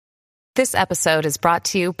This episode is brought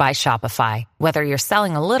to you by Shopify. Whether you're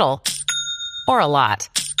selling a little or a lot,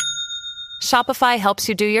 Shopify helps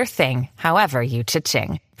you do your thing, however you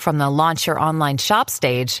cha-ching. From the launch your online shop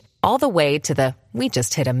stage, all the way to the we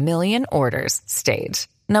just hit 1 million orders stage.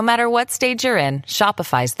 No matter what stage you're in,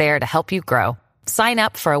 Shopify's there to help you grow. Sign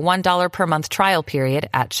up for a $1 per month trial period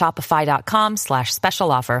at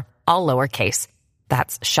shopify.com/special offer, all lowercase.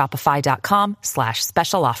 That's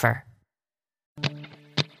shopify.com/special offer.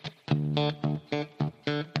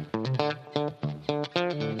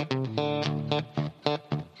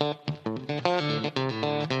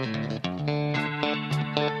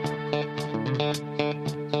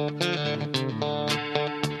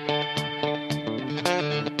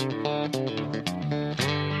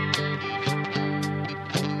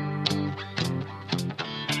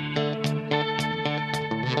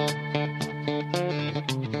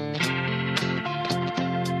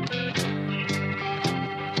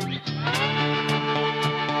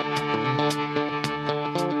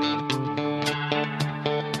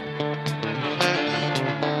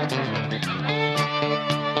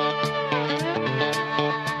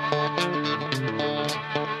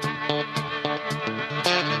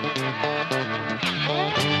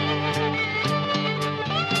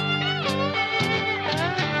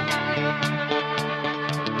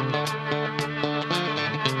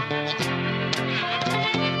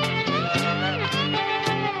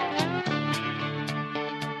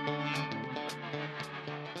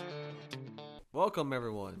 Welcome,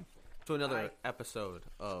 everyone, to another episode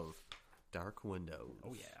of Dark Windows.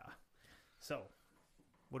 Oh, yeah. So,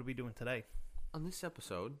 what are we doing today? On this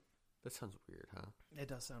episode, that sounds weird, huh? It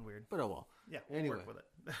does sound weird. But oh well. Yeah, we'll Anyway. work with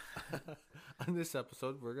it. On this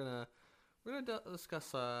episode, we're gonna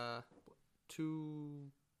discuss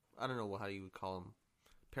two, I don't know how you would call them.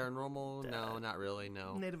 Paranormal? No, not really,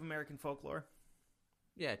 no. Native American folklore.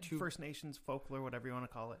 Yeah, two First Nations folklore, whatever you want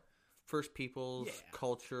to call it. First Peoples,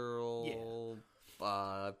 cultural,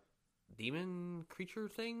 demon creature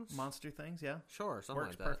things? Monster things, yeah. Sure, something Works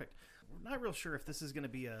like that. perfect. We're not real sure if this is going to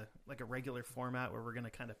be a regular format where we're going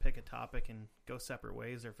to kind of pick a topic and go separate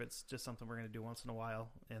ways, or if it's just something we're going to do once in a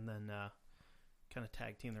while and then kind of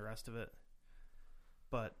tag team the rest of it.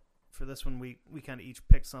 But for this one, we kind of each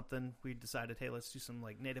picked something. We decided, hey, let's do some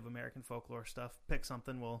like Native American folklore stuff. Pick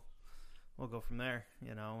something, we'll go from there,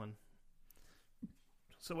 you know. And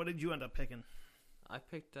so, what did you end up picking? I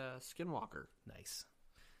picked Skinwalker. Nice.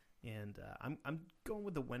 And I'm going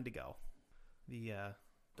with the Wendigo. The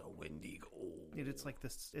Wendigo. Dude, it's like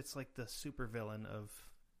this. It's like the super villain of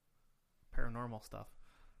paranormal stuff.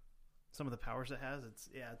 Some of the powers it has.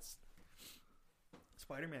 It's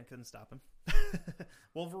Spider-Man couldn't stop him.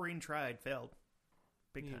 Wolverine tried, failed,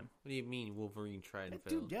 big time. What do you mean Wolverine tried and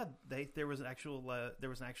failed? Dude, yeah, there was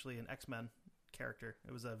actually an X-Men character.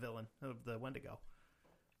 It was a villain of the Wendigo,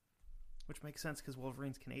 which makes sense because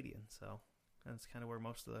Wolverine's Canadian, so that's kind of where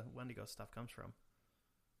most of the Wendigo stuff comes from.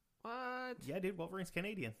 What? Yeah, dude, Wolverine's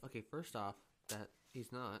Canadian. Okay, first off, that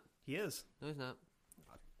he's not. He is. No, he's not.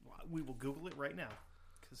 We will Google it right now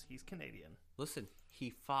because he's Canadian. Listen, he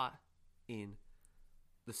fought in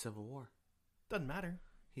the Civil War. Doesn't matter.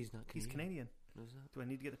 He's not Canadian. He's Canadian. No, he's not. Do I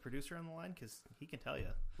need to get the producer on the line? Because he can tell you.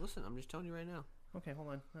 Listen, I'm just telling you right now. Okay, hold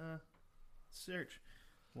on. Search.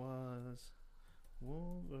 Was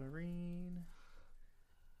Wolverine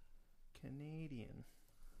Canadian?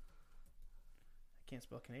 I can't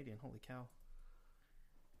spell Canadian. Holy cow.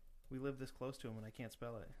 We live this close to him and I can't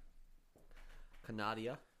spell it.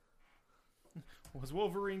 Canada. Was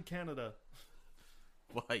Wolverine Canada?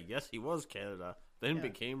 Why, yes, he was Canada. Then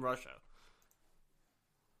became Russia.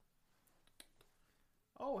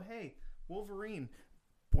 Oh, hey. Wolverine.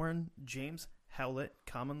 Born James Howlett,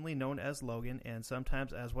 commonly known as Logan and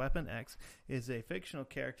sometimes as Weapon X, is a fictional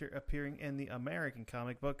character appearing in the American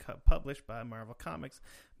comic book published by Marvel Comics,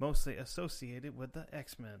 mostly associated with the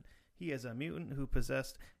X-Men. He is a mutant who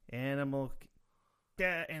possessed animal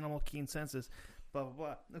keen senses. Blah, blah,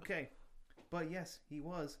 blah. Okay. But yes, he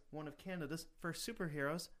was one of Canada's first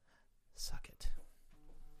superheroes. Suck it.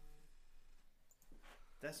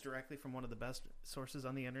 That's directly from one of the best sources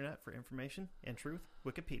on the internet for information and truth,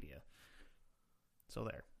 Wikipedia. So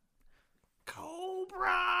there.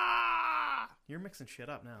 Cobra! You're mixing shit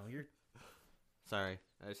up now. You're Sorry,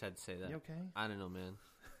 I just had to say that. You okay? I don't know, man.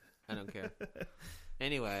 I don't care.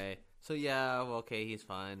 Anyway, so yeah, well, okay, he's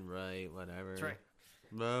fine, right, whatever. That's right.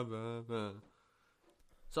 Blah, blah, blah.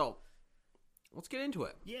 So, let's get into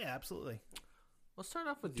it. Yeah, absolutely. Let's start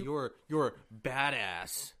off with your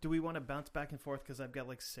badass. Do we want to bounce back and forth? Because I've got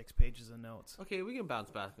like 6 pages of notes. Okay, we can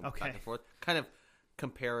bounce back Okay. and forth. Kind of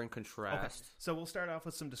compare and contrast. Okay. So we'll start off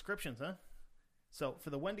with some descriptions, huh? So for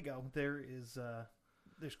the Wendigo, there's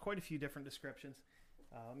quite a few different descriptions.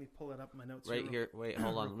 Let me pull it up in my notes. Right here. Wait,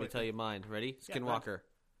 hold on. Let me tell you mine. Ready? Yeah, Skinwalker.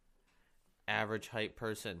 Average height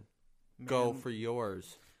person. Go for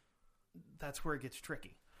yours. That's where it gets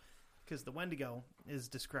tricky. Because the Wendigo is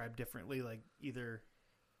described differently, like either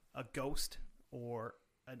a ghost or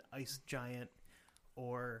an ice giant,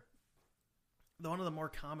 or one of the more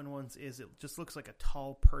common ones is it just looks like a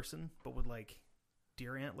tall person, but with like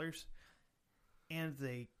deer antlers. And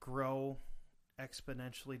they grow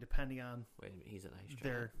exponentially depending on... Wait a minute, he's an ice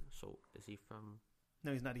giant. So is he from...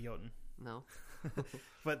 No, he's not a Jotun. No.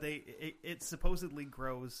 But it supposedly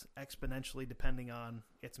grows exponentially depending on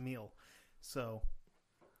its meal. So,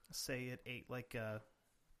 say it ate like a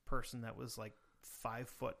person that was like 5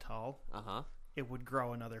 foot tall. Uh-huh. It would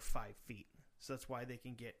grow another 5 feet. So that's why they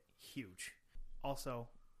can get huge. Also,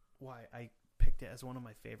 why I picked it as one of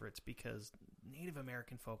my favorites, because Native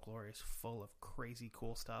American folklore is full of crazy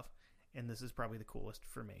cool stuff, and this is probably the coolest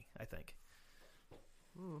for me, I think.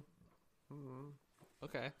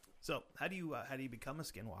 Okay. So, how do you become a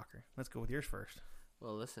skinwalker? Let's go with yours first.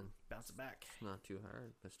 Well, listen. Bounce it back. It's not too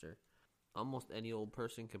hard, mister. Almost any old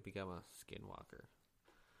person can become a skinwalker.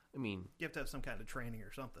 I mean... You have to have some kind of training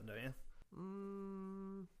or something, don't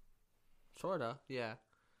you? Sorta, yeah.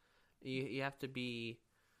 You have to be...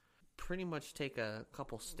 pretty much take a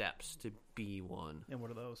couple steps to be one. And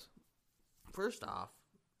what are those? First off,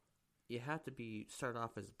 you have to start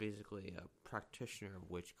off as basically a practitioner of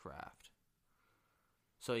witchcraft.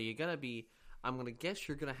 So you gotta be... I'm gonna guess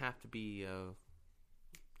you're gonna have to be a...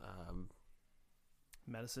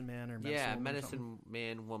 medicine man or medicine woman? Medicine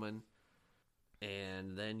man, woman.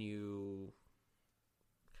 And then you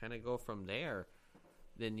kind of go from there.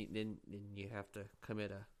 Then you have to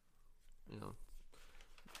commit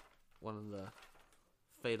one of the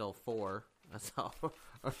fatal 4. That's how,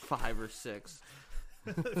 or 5 or 6.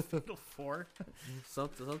 Fatal 4?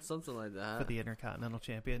 Something like that. For the Intercontinental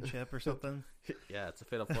Championship or something? Yeah, it's a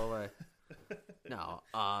fatal 4-way. No,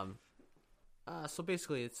 so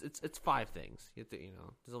basically it's 5 things. You have to,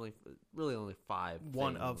 there's only 5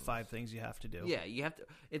 One things. of 5 things you have to do. Yeah, you have to.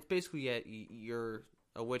 It's basically you're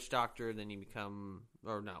a witch doctor, then you become,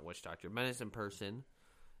 or not witch doctor, medicine person,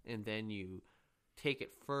 and then you take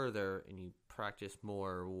it further and you practice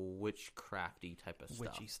more witchcrafty type of stuff.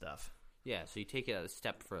 Witchy stuff. Yeah, so you take it a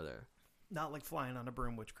step further. Not like flying on a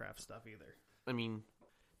broom witchcraft stuff either. I mean,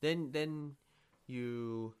 then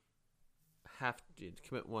you have to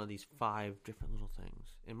commit one of these 5 different little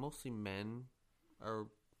things. And mostly men are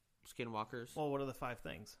skinwalkers. Well, what are the 5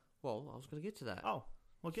 things? Well, I was going to get to that. Oh,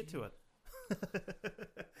 we'll get to it.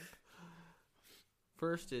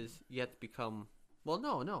 First is you have to become... Well,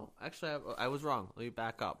 no. Actually, I was wrong. Let me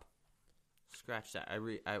back up. Scratch that. I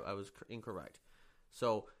was incorrect.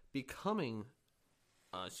 So, becoming...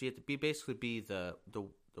 so you have to basically be the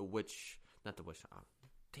witch... Not the witch...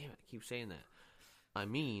 damn it, I keep saying that. I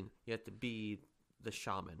mean, you have to be the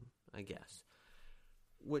shaman, I guess.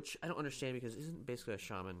 Which I don't understand, because isn't basically a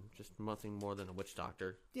shaman just nothing more than a witch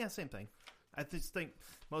doctor? Yeah, same thing. I just think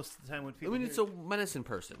most of the time when people it's a medicine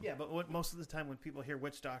person. Yeah, but most of the time when people hear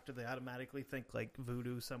witch doctor, they automatically think like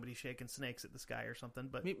voodoo, somebody shaking snakes at the sky or something.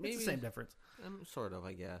 But maybe it's the same difference. Sort of,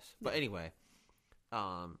 I guess. But anyway,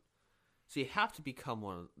 so you have to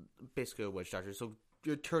become basically a witch doctor. So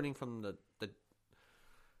you're turning from the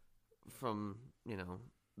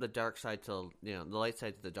dark side to the light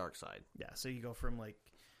side to the dark side. Yeah, so you go from like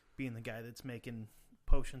being the guy that's making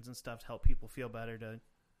potions and stuff to help people feel better to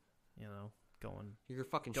you're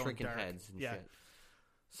fucking shrinking dark. heads and shit.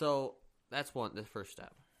 So that's the first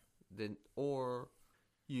step. Then, or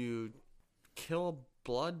you kill a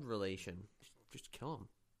blood relation. Just kill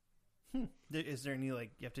him. Is there any you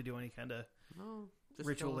have to do any kind of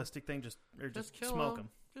ritualistic thing? Just kill smoke them.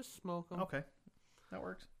 Just smoke them. Okay, that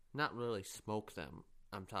works. Not really smoke them.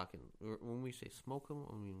 I'm talking when we say smoke them.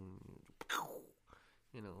 I mean,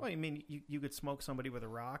 Well, you mean you could smoke somebody with a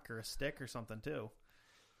rock or a stick or something too.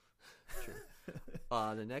 True.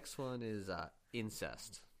 The next one is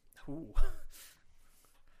incest. Ooh.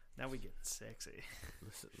 Now we get sexy.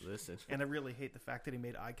 Listen. And I really hate the fact that he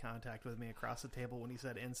made eye contact with me across the table when he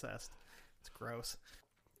said incest. It's gross.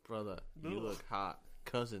 Brother, you look hot.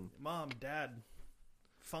 Cousin. Mom, Dad,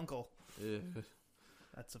 Funkle. Ugh.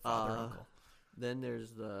 That's a father uncle. Then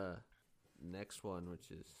there's the next one,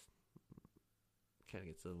 which is kind of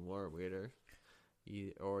gets a little more weirder.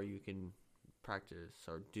 You can practice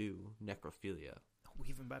or do necrophilia. Oh,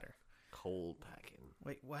 even better. Cold packing.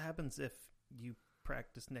 Wait, what happens if you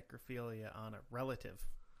practice necrophilia on a relative?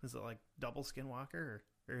 Is it like double skinwalker,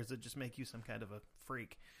 or does it just make you some kind of a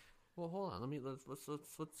freak? Well, hold on.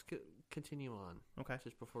 Let's continue on. Okay.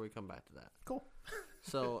 Just before we come back to that. Cool.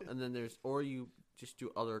 So, and then or you just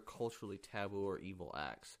do other culturally taboo or evil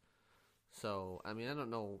acts. So, I mean, I don't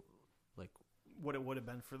know, like, what it would have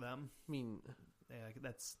been for them. I mean, Yeah,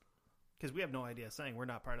 that's because we have no idea. Saying we're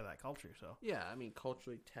not part of that culture, so yeah, I mean,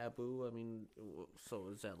 culturally taboo. I mean, so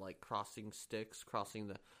is that like crossing sticks,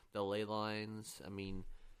 crossing the ley lines? I mean,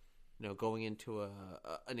 going into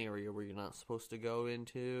an area where you're not supposed to go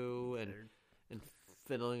into, and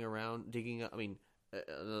fiddling around, digging up. I mean,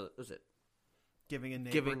 was it giving a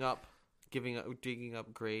digging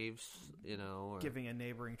up graves? Or, giving a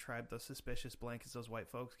neighboring tribe those suspicious blankets those white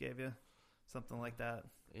folks gave you, something like that.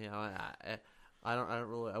 I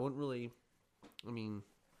wouldn't really. I mean,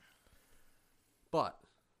 but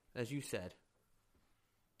as you said,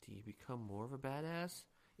 do you become more of a badass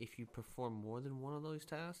if you perform more than one of those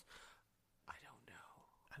tasks? I don't know.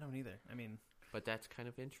 I don't either. I mean, but that's kind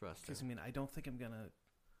of interesting. Because I don't think I'm gonna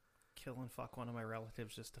kill and fuck one of my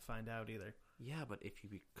relatives just to find out either. Yeah, but if you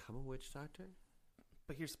become a witch doctor,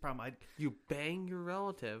 but here's the problem: you bang your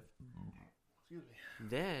relative, excuse me,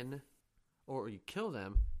 then, or you kill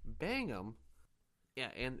them, bang them.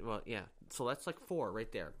 Yeah, so that's like 4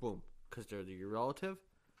 right there. Boom, because they're your relative.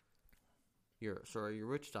 You're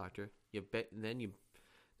witch doctor. Then you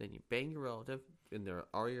bang your relative, and they're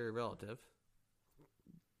already your relative.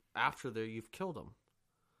 After you've killed them.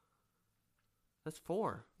 That's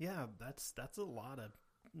 4. Yeah, that's a lot of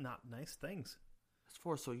not nice things. That's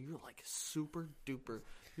 4. So you're like super duper.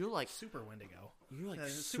 You're like super Wendigo. You're like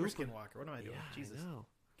super skinwalker. What am I doing? Yeah, Jesus, I know.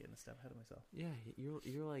 Getting a step ahead of myself. Yeah,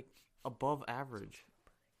 you're like above average.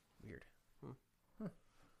 Weird. It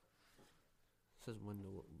says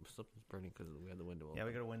window. Something's burning because we had the window open. Yeah,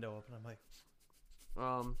 we got a window open. I'm like,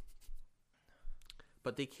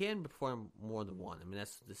 but they can perform more than one. I mean,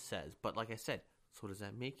 that's what this says. But like I said, so does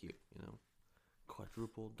that make you?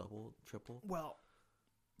 Quadruple, double, triple? Well,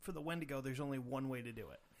 for the Wendigo, there's only one way to do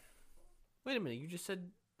it. Wait a minute. You just said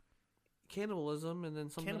cannibalism and then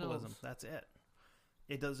something Cannibalism. else. That's it.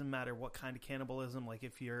 It doesn't matter what kind of cannibalism. Like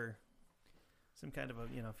if you're some kind of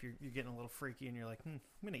if you're getting a little freaky and you're like, I'm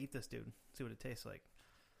going to eat this dude, see what it tastes like.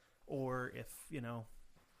 Or if, you're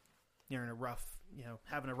in a rough,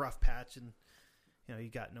 having a rough patch and, you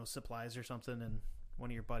got no supplies or something and one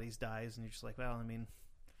of your buddies dies and you're just like, well, I mean,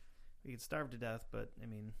 we could starve to death, but, I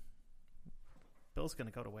mean, Bill's going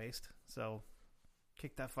to go to waste. So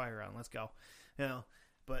kick that fire on. Let's go.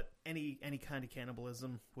 But any kind of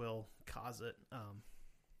cannibalism will cause it.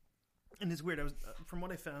 And it's weird. From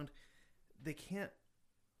what I found, they can't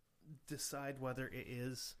decide whether it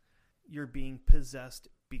is you're being possessed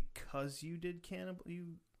because you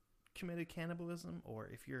committed cannibalism, or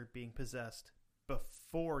if you're being possessed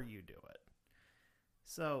before you do it.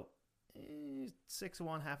 So 6 of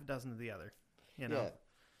one, half a dozen of the other. Yeah,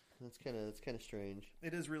 that's kind of strange.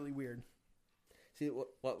 It is really weird. See,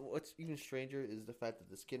 what's even stranger is the fact that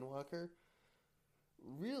the skinwalker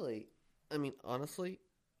really, I mean, honestly,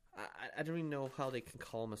 I don't even know how they can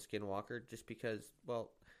call him a skinwalker, just because,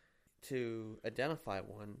 well, to identify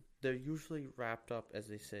one, they're usually wrapped up, as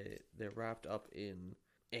they say, they're wrapped up in,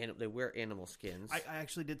 and they wear animal skins. I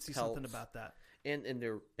actually did see pelts, something about that. And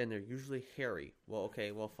they're usually hairy. Well,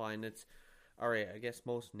 okay, well, fine, it's all right. I guess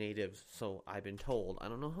most natives, so I've been told. I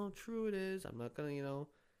don't know how true it is. I'm not gonna,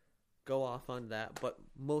 go off on that, but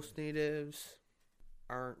most natives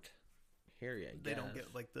aren't hairy. I guess They don't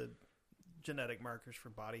get like the genetic markers for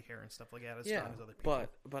body hair and stuff like that as strong as other people.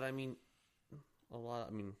 But I mean,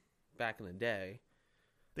 back in the day,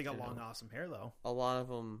 they got long, awesome hair though. A lot of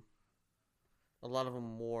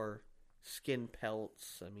them wore skin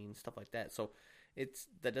pelts. I mean, stuff like that. So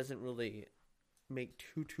that doesn't really make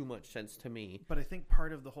too much sense to me. But I think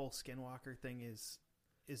part of the whole skinwalker thing is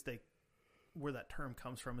where that term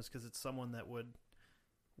comes from is because it's someone that would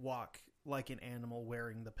walk like an animal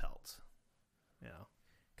wearing the pelts.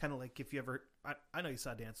 Kind of like if you ever, I know you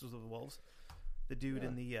saw Dances with the Wolves, the dude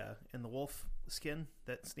in the wolf skin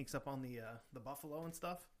that sneaks up on the buffalo and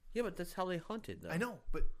stuff. Yeah, but that's how they hunted, though. I know,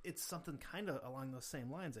 but it's something kind of along those same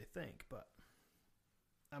lines, I think. But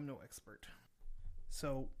I'm no expert.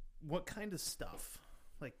 So, what kind of stuff,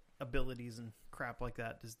 like abilities and crap like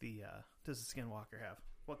that, does the skinwalker have?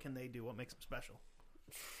 What can they do? What makes them special?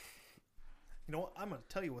 You know what? I'm going to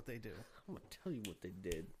tell you what they do. I'm going to tell you what they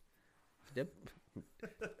did.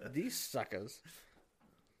 These suckers.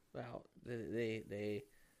 Well, they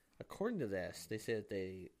according to this, they say that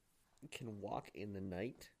they can walk in the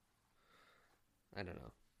night. I don't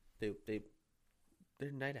know.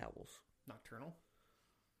 They're night owls. Nocturnal?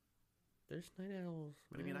 There's night owls.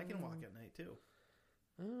 But I mean, I can walk at night too.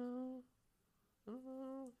 I don't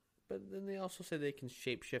know. but then they also say they can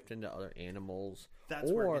shapeshift into other animals.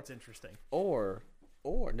 That's where it gets interesting. Or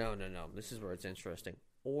no. This is where it's interesting.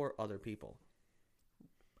 Or other people.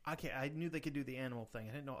 Okay, I knew they could do the animal thing.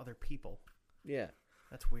 I didn't know other people. Yeah.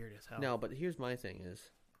 That's weird as hell. No, but here's my thing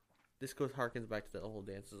is, this harkens back to the whole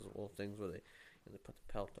dances, whole things where they put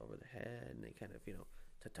the pelt over the head and they kind of,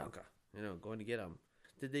 Tatanka, going to get them.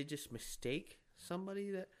 Did they just mistake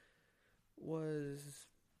somebody that was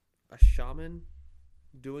a shaman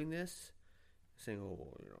doing this? Saying,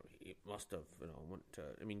 he must have, went to,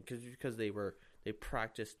 because they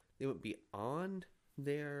practiced, they went beyond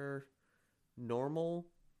their normal,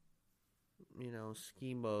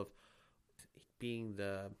 scheme of being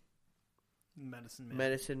the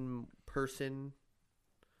medicine person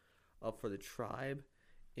up for the tribe,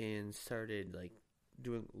 and started like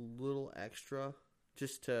doing a little extra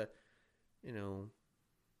just to, I don't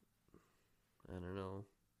know,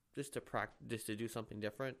 just to practice, just to do something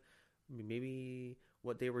different. Maybe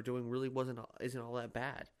what they were doing really isn't all that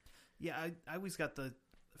bad. Yeah, I always got the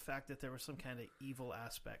fact that there was some kind of evil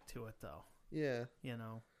aspect to it, though. Yeah.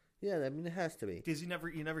 Yeah, it has to be. Because you never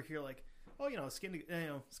hear like,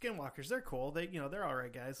 skinwalkers, they're cool. They're all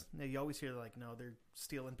right guys. You always hear like, no, they're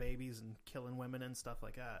stealing babies and killing women and stuff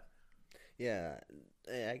like that. Yeah,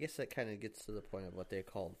 I guess that kind of gets to the point of what they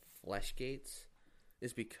call flesh gates,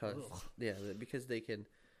 is because because they can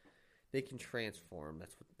transform.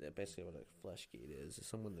 That's basically what a flesh gate is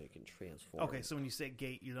someone that can transform. Okay, so when you say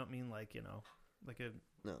gate, you don't mean like like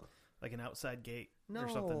an outside gate or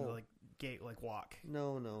something like gate like walk.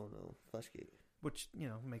 No, flesh gate. Which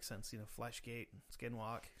makes sense. Flesh gate,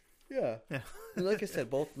 skinwalk. Yeah. Like I said,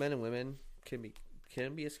 both men and women can be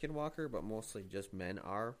a skinwalker, but mostly just men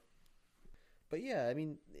are. But yeah,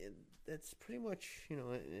 that's pretty much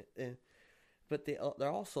but they're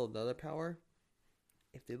also another power.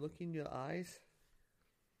 If they look in your eyes,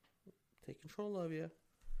 take control of you.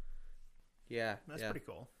 Yeah, that's pretty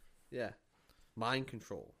cool. Yeah, mind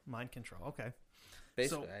control. Mind control. Okay.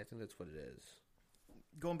 Basically, I think that's what it is.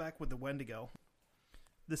 Going back with the Wendigo,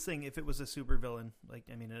 this thing, if it was a supervillain,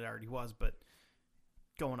 it already was, but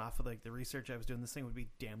going off of the research I was doing, this thing would be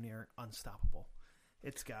damn near unstoppable.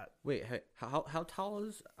 It's got... Wait, how tall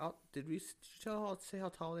is... Did you say how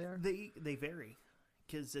tall they are? They vary,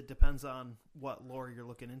 because it depends on what lore you're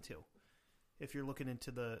looking into. If you're looking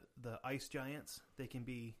into the ice giants, they can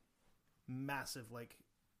be massive, like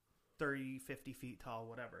 30, 50 feet tall,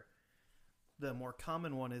 whatever. The more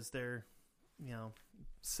common one is they're,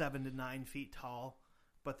 7 to 9 feet tall,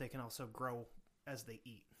 but they can also grow as they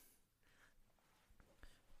eat.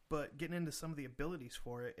 But getting into some of the abilities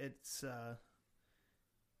for it, it's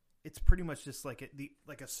pretty much just like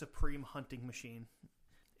a supreme hunting machine.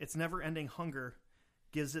 Its never-ending hunger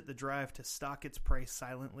gives it the drive to stalk its prey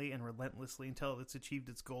silently and relentlessly until it's achieved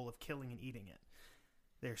its goal of killing and eating it.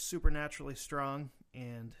 They're supernaturally strong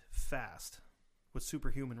and fast, with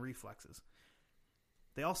superhuman reflexes.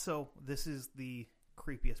 They also, this is the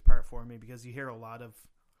creepiest part for me, because you hear a lot of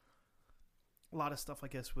stuff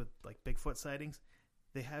like this with like Bigfoot sightings.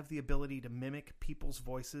 They have the ability to mimic people's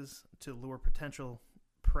voices to lure potential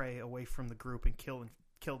prey away from the group and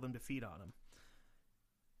kill them to feed on them.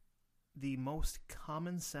 The most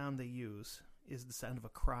common sound they use is the sound of a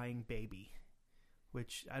crying baby,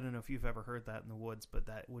 which I don't know if you've ever heard that in the woods, but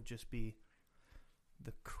that would just be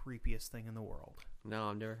the creepiest thing in the world. No,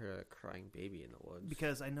 I've never heard a crying baby in the woods.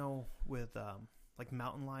 Because I know with like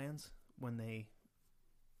mountain lions, when they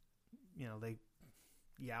they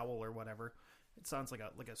yowl or whatever, it sounds like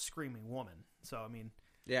a screaming woman. So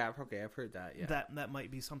yeah, okay, I've heard that. Yeah, that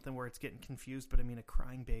might be something where it's getting confused. But a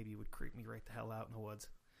crying baby would creep me right the hell out in the woods.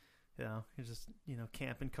 You're just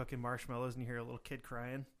camping, cooking marshmallows, and you hear a little kid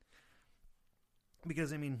crying.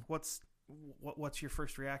 Because what's your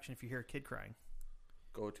first reaction if you hear a kid crying?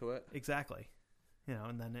 Go to it. Exactly.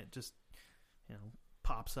 And then it just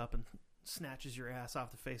pops up and snatches your ass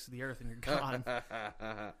off the face of the earth, and you're gone.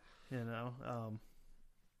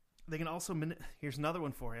 They can also here's another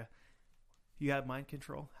one for you. You have mind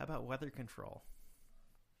control. How about weather control?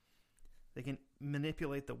 They can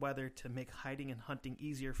manipulate the weather to make hiding and hunting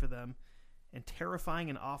easier for them, and terrifying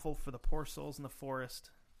and awful for the poor souls in the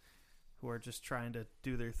forest who are just trying to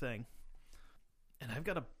do their thing. And I've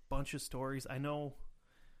got a bunch of stories. I know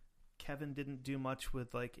Kevin didn't do much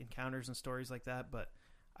with like encounters and stories like that, but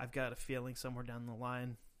I've got a feeling somewhere down the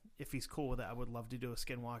line, if he's cool with it, I would love to do a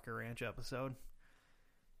Skinwalker Ranch episode.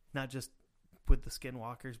 Not just with the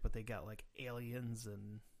Skinwalkers, but they got like aliens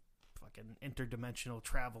and fucking interdimensional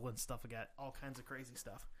travel and stuff. I got all kinds of crazy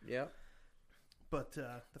stuff. Yeah. But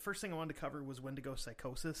the first thing I wanted to cover was Wendigo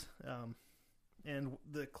psychosis. And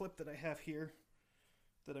the clip that I have here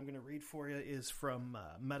that I'm going to read for you is from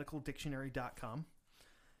medicaldictionary.com.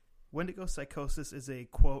 Wendigo psychosis is a,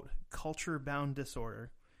 quote, culture-bound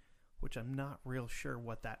disorder, which I'm not real sure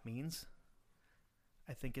what that means.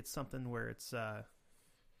 I think it's something where it's... I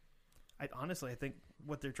think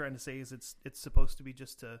what they're trying to say is it's supposed to be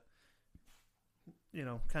just to,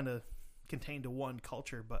 kind of contained to one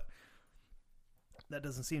culture, but that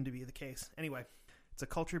doesn't seem to be the case. Anyway, it's a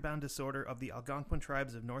culture-bound disorder of the Algonquin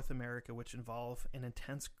tribes of North America, which involve an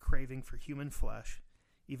intense craving for human flesh,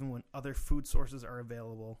 even when other food sources are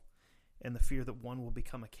available, and the fear that one will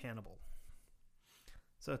become a cannibal.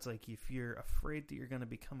 So it's like if you're afraid that you're going to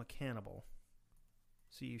become a cannibal,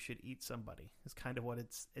 so you should eat somebody, is kind of what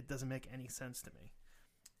it doesn't make any sense to me.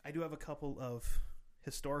 I do have a couple of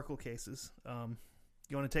historical cases. You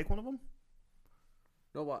want to take one of them?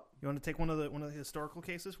 No, what? You want to take one of the historical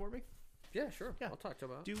cases for me? Yeah, sure. Yeah. I'll talk to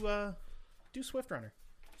him about it. Do Swift Runner.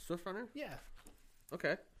 Swift Runner? Yeah.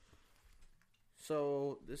 Okay.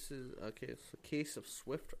 So this is a case of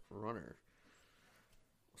Swift Runner.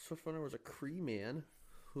 Swift Runner was a Cree man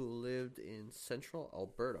who lived in central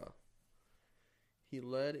Alberta. He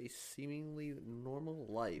led a seemingly normal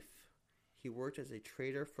life. He worked as a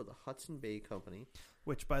trader for the Hudson Bay Company.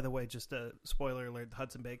 Which, by the way, just a spoiler alert, the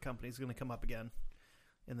Hudson Bay Company is going to come up again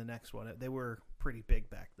in the next one. They were pretty big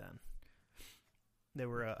back then. They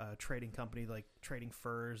were a trading company, like trading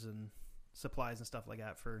furs and supplies and stuff like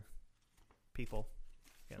that for people.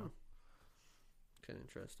 Kind of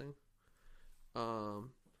interesting. And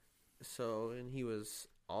he was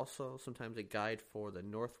also sometimes a guide for the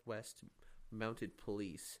Northwest Mounted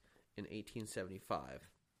Police in 1875.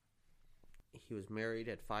 He was married,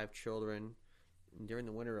 had 5 children. During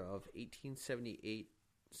the winter of 1878-79,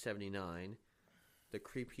 the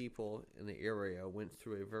Cree people in the area went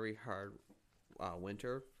through a very hard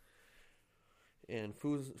winter, and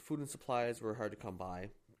food and supplies were hard to come by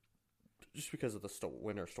just because of the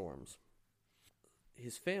winter storms.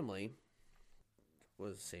 His family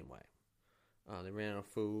was the same way. They ran out of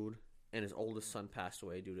food, and his oldest son passed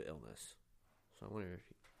away due to illness. So I wonder if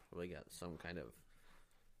he probably got some kind of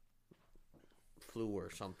flu or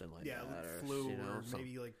something like that. Yeah, flu or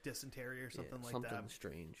maybe like dysentery or something like that. Something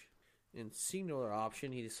strange. And seeing no other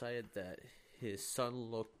option, he decided that his son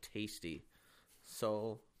looked tasty.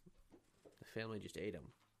 So the family just ate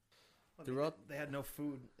him. Well, they had no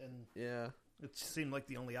food, and it seemed like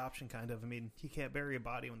the only option, kind of. I mean, you can't bury a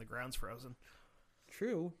body when the ground's frozen.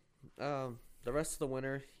 True. The rest of the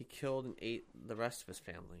winter, he killed and ate the rest of his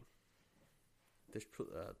family. The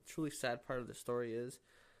truly sad part of the story is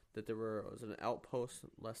that there was an outpost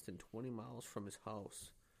less than 20 miles from his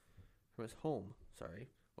home.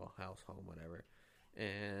 House, home, whatever,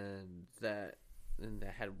 and that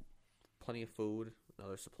had plenty of food and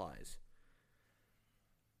other supplies.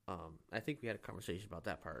 I think we had a conversation about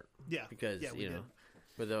that part. Yeah, because we did.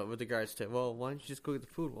 with regards to, well, why don't you just go get the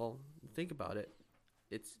food? Well, think about it.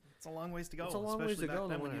 It's a long ways to go. It's a long ways to go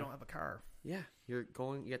then when you don't have a car. Yeah, you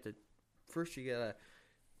gotta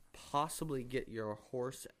possibly get your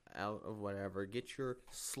horse out of whatever, get your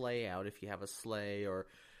sleigh out if you have a sleigh or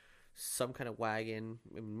some kind of wagon.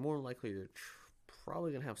 I mean, more likely you're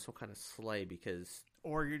probably gonna have some kind of sleigh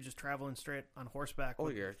or you're just traveling straight on horseback.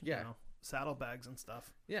 With, saddlebags and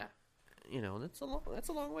stuff. Yeah, that's a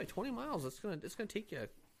long way. 20 miles. It's gonna take you,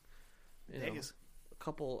 days, a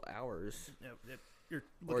couple hours. Yeah, you're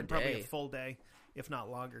looking probably a full day, if not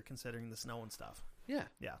longer, considering the snow and stuff. Yeah.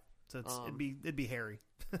 So it'd be hairy.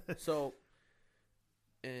 So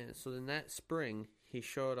then that spring, he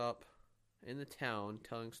showed up in the town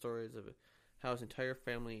telling stories of how his entire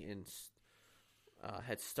family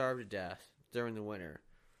had starved to death during the winter.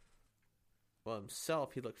 Well,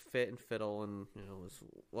 himself, he looked fit and fiddle and was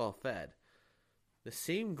well fed. The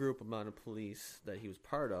same group of mounted police that he was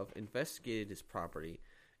part of investigated his property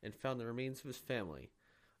and found the remains of his family.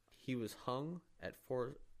 He was hung at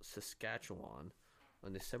Fort Saskatchewan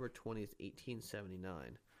on December 20th,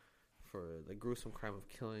 1879, for the gruesome crime of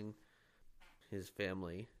killing his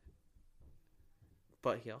family.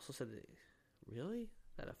 But he also said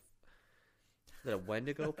that a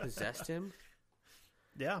Wendigo possessed him.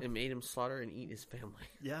 Yeah. And made him slaughter and eat his family.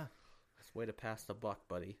 Yeah. That's way to pass the buck,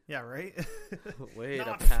 buddy. Yeah, right? Way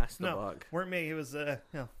to pass the buck. Weren't me. It was,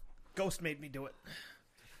 Ghost made me do it.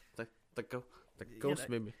 The ghost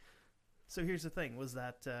made me. So here's the thing. Was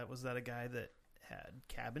that a guy that had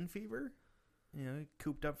cabin fever?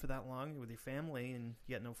 Cooped up for that long with your family and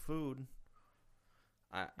you got no food?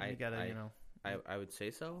 I would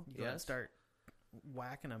say so. You gotta start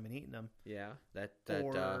whacking them and eating them. Yeah.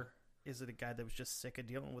 Or is it a guy that was just sick of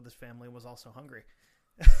dealing with his family and was also hungry?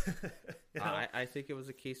 I think it was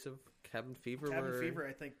a case of Cabin Fever. Cabin Fever,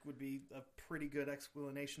 I think, would be a pretty good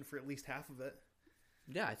explanation for at least half of it.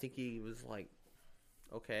 Yeah, I think he was like,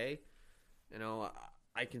 okay,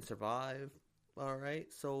 I can survive. All right,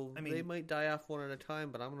 so they might die off one at a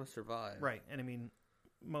time, but I'm going to survive. Right, and I mean,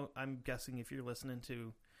 I'm guessing if you're listening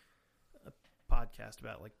to a podcast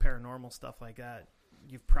about like paranormal stuff like that,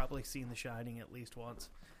 you've probably seen The Shining at least once.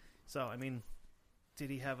 So, I mean, did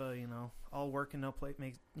he have a all work and no play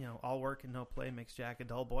makes Jack a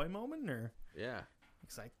dull boy moment, or yeah?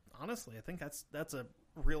 Because honestly, I think that's a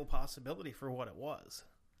real possibility for what it was.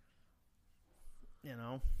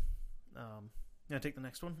 Take the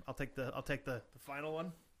next one. I'll take the final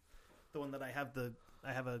one, the one that I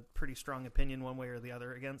have a pretty strong opinion one way or the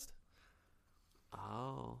other against.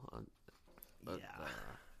 Oh,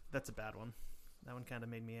 that's a bad one. That one kind of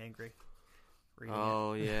made me angry.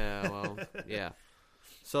 Yeah, well, yeah.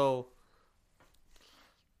 So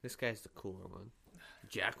this guy's the cooler one,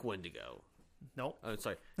 Jack Wendigo. Nope. Oh,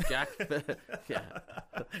 sorry, Jack. Yeah.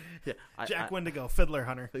 Jack Wendigo, Fiddler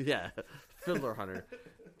Hunter. Yeah, Fiddler Hunter.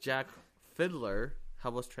 Jack Fiddler.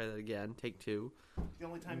 Let's try that again. Take two. The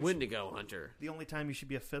only time Wendigo Hunter. The only time you should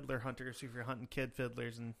be a fiddler hunter is if you're hunting kid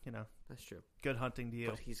fiddlers, and that's true. Good hunting to you.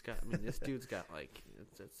 But he's got. I mean, this dude's got like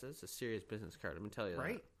it's a serious business card. I'm gonna tell you that.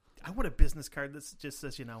 Right. I want a business card that just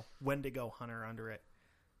says Wendigo Hunter under it.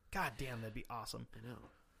 God damn, that'd be awesome. I know.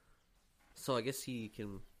 So I guess he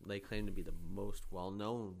can claim to be the most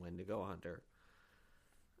well-known Wendigo hunter.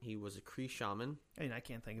 He was a Cree shaman. I mean, I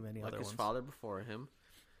can't think of any other like his ones. father before him.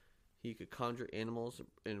 He could conjure animals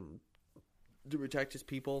and to protect his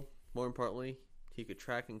people. More importantly, he could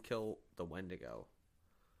track and kill the Wendigo.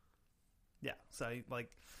 Yeah. So,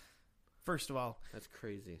 first of all, that's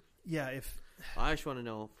crazy. Yeah. I just want to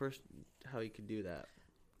know first how he could do that.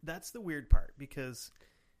 That's the weird part because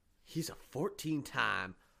he's a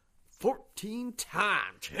 14-time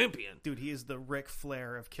champion. Dude, he is the Ric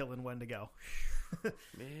Flair of killing Wendigo.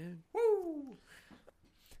 Man. Woo!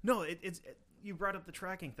 No, you brought up the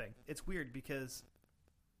tracking thing. It's weird because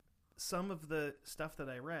some of the stuff that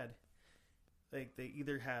I read, they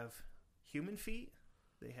either have human feet,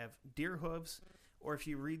 they have deer hooves, or if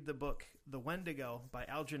you read the book The Wendigo by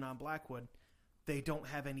Algernon Blackwood, they don't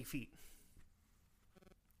have any feet.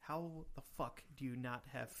 How the fuck do you not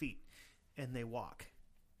have feet? And they walk,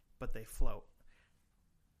 but they float.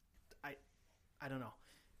 I don't know.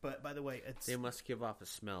 But by the way, they must give off a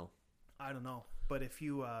smell. I don't know. But if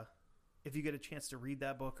you get a chance to read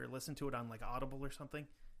that book or listen to it on Audible or something,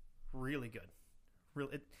 really good.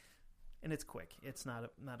 And it's quick. It's not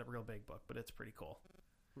a real big book, but it's pretty cool.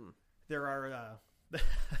 There are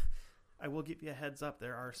I will give you a heads up.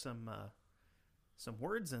 There are some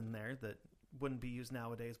words in there that wouldn't be used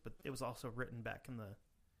nowadays, but it was also written back in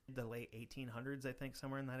the late 1800s, I think,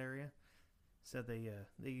 somewhere in that area. So they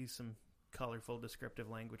use some colorful, descriptive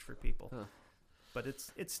language for people. Huh. But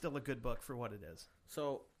it's still a good book for what it is.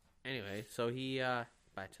 So anyway, he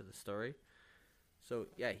back to the story. So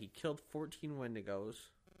yeah, he killed 14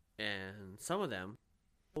 Wendigos, and some of them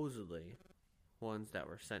supposedly ones that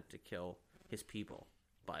were sent to kill his people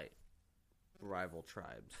by rival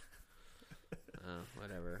tribes.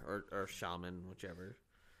 Whatever, or shaman, whichever.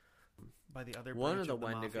 By the other one of the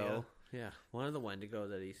Wendigo, one of the Wendigo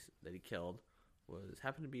that he killed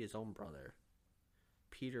happened to be his own brother,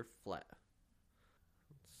 Peter Flett.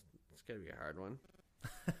 It's gonna be a hard one.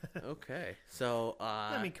 Okay, so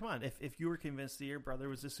I mean, come on. If you were convinced that your brother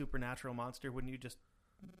was a supernatural monster, wouldn't you just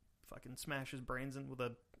fucking smash his brains in with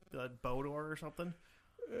a bow door or something?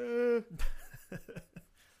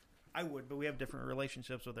 I would, but we have different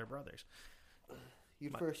relationships with our brothers.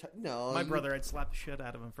 My brother, I'd slap the shit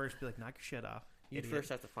out of him first, be like, knock your shit off. You'd first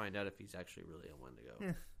have to find out if he's actually really a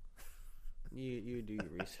Wendigo. You do your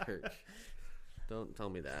research. Don't tell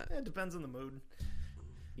me that. It depends on the mood.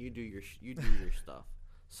 You do your stuff.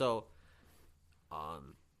 So,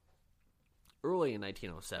 early in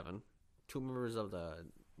 1907, two members of the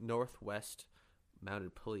Northwest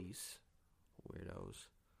Mounted Police, weirdos,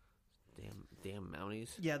 damn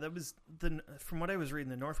Mounties. Yeah, that was from what I was reading,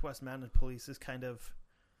 the Northwest Mounted Police is kind of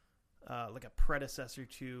like a predecessor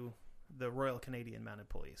to the Royal Canadian Mounted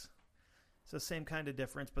Police. So same kind of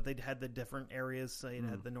difference, but they had the different areas. So you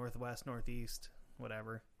had the Northwest, Northeast,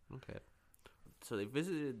 whatever. Okay. So they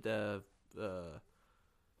visited the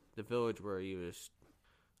village where he was.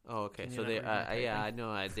 Oh, okay. So they, I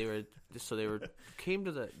know. They came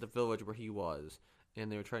to the village where he was,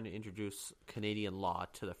 and they were trying to introduce Canadian law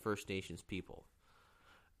to the First Nations people.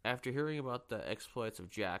 After hearing about the exploits of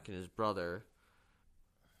Jack and his brother,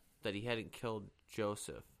 that he hadn't killed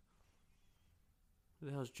Joseph. Who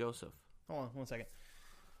the hell is Joseph? Hold on, 1 second.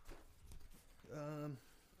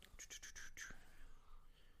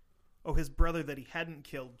 Oh, his brother that he hadn't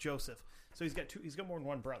killed, Joseph. So he's got two. He's got more than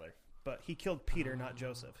one brother, but he killed Peter, not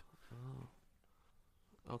Joseph.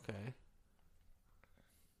 Okay.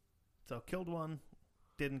 So killed one,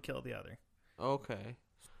 didn't kill the other. Okay.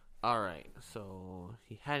 All right. So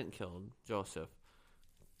he hadn't killed Joseph.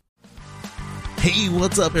 Hey,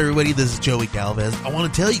 what's up, everybody? This is Joey Galvez. I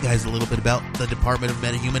want to tell you guys a little bit about the Department of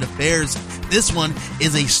Metahuman Affairs. This one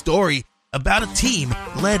is a story about a team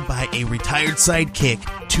led by a retired sidekick,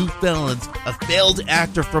 2 felons, a failed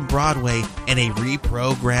actor from Broadway, and a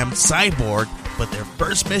reprogrammed cyborg. But their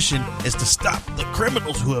first mission is to stop the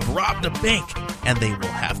criminals who have robbed a bank, and they will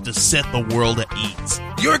have to set the world at ease.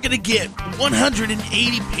 You're going to get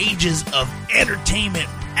 180 pages of entertainment,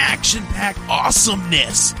 action-packed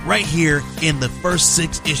awesomeness right here in the first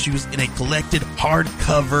 6 issues in a collected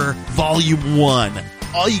hardcover volume 1.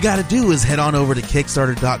 All you got to do is head on over to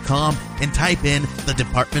Kickstarter.com and type in the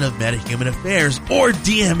Department of Metahuman Affairs or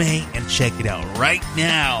DMA and check it out right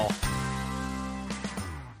now.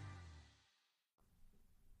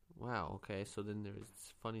 Wow, okay, so then there's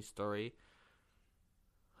this funny story.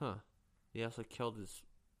 Huh. He also killed his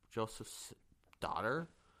Joseph's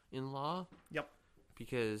daughter-in-law? Yep.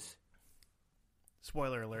 Because...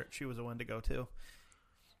 Spoiler alert, she was a Wendigo too.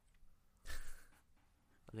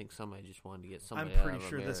 I think somebody just wanted to get somebody I'm pretty out of a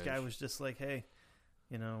sure this guy marriage. was just like, hey,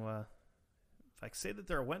 if I say that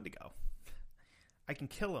they're a Wendigo, I can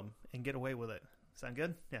kill them and get away with it. Sound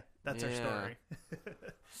good? Yeah, that's our story.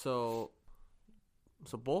 So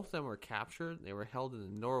both of them were captured. They were held in the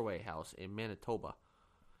Norway House in Manitoba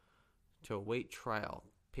to await trial.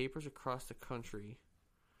 Papers across the country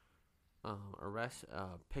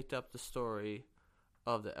picked up the story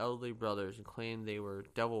of the elderly brothers and claimed they were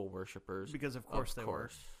devil worshippers. Because of course they were.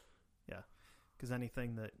 Yeah, because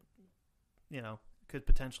anything that could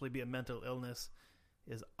potentially be a mental illness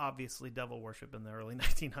is obviously devil worship in the early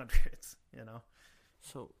 1900s.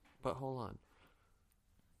 So, but hold on.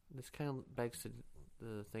 This kind of begs to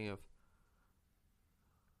the thing of,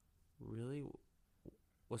 really,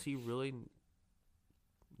 was he really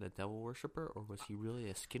the devil worshipper, or was he really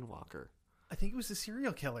a skinwalker? I think he was a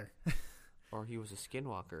serial killer. Or he was a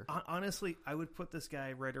skinwalker. Honestly, I would put this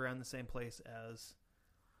guy right around the same place as,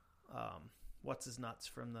 what's his nuts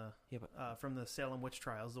from the Salem witch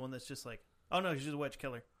trials, the one that's just like, oh no, he's just a witch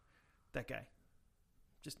killer. That guy,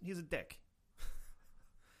 he's a dick.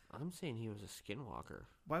 I'm saying he was a skinwalker.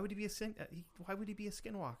 Why would he be Why would he be a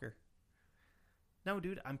skinwalker? No,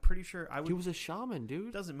 dude, I'm pretty sure I would. He was a shaman,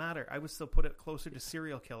 dude. Doesn't matter. I would still put it closer to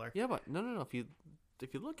serial killer. Yeah, but no. If you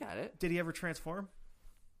look at it, did he ever transform?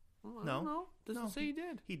 Well, I No. don't know. Doesn't say he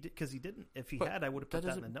did. He did, because he didn't. If he But had, I would have put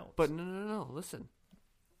that in the notes. But no. Listen,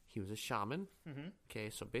 he was a shaman. Mm-hmm.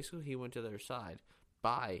 Okay, so basically he went to their side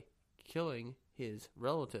by killing his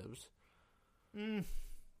relatives.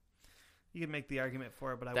 You can make the argument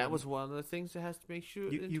for it, but that was one of the things that has to make sure.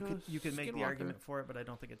 You could make the argument for it, but I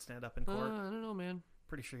don't think it'd stand up in court. I don't know, man.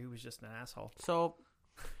 Pretty sure he was just an asshole. So,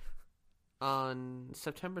 on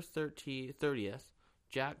September 30th,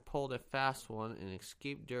 Jack pulled a fast one and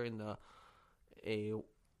escaped during a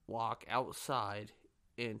walk outside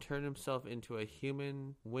and turned himself into a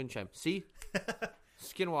human wind chime. See?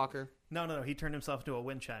 Skinwalker. No. He turned himself into a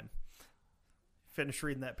wind chime. Finish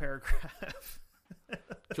reading that paragraph.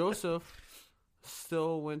 Joseph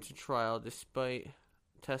still went to trial despite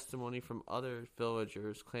testimony from other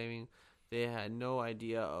villagers claiming they had no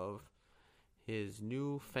idea of his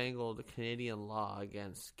newfangled Canadian law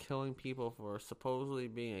against killing people for supposedly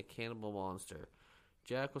being a cannibal monster.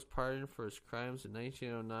 Jack was pardoned for his crimes in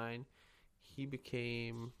 1909. He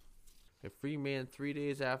became a free man 3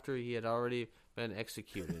 days after he had already been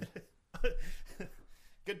executed.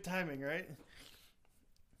 Good timing, right?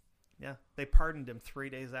 Yeah, they pardoned him 3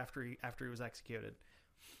 days after he was executed.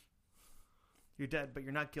 You're dead, but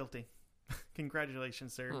you're not guilty.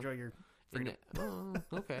 Congratulations, sir. Enjoy your freedom.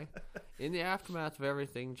 Okay. In the aftermath of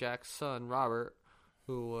everything, Jack's son, Robert,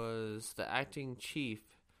 who was the acting chief,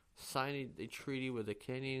 signed a treaty with the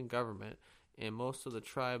Canadian government, and most of the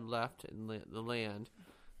tribe left in the land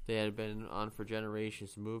they had been on for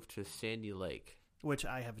generations, moved to Sandy Lake. Which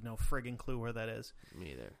I have no friggin' clue where that is.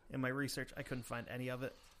 Me either. In my research, I couldn't find any of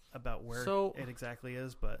it about where it exactly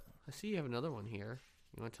is, but... I see you have another one here.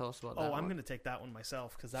 You want to tell us about that one? Oh, I'm going to take that one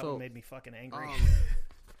myself, because that one made me fucking angry.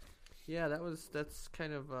 Yeah, that's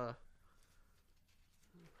kind of...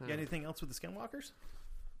 You got anything else with the Skinwalkers?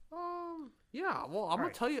 Yeah, well, I'm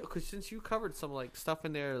going to tell you, because since you covered some, stuff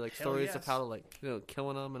in there, stories of how to,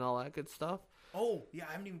 killing them and all that good stuff. Oh, yeah,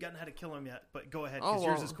 I haven't even gotten how to kill them yet, but go ahead, because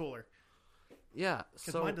yours is cooler. Yeah,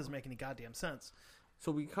 because mine doesn't make any goddamn sense.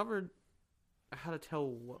 So we covered how to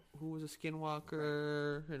tell who was a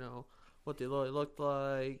skinwalker, what they looked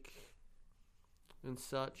like, and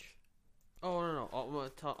such. Oh no!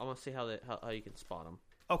 I'm gonna say how you can spot them.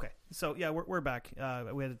 Okay, so yeah, we're back.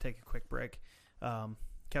 We had to take a quick break.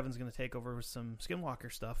 Kevin's gonna take over with some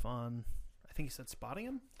skinwalker stuff on. I think he said spotting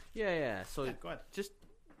him. Yeah. So yeah, go ahead. Just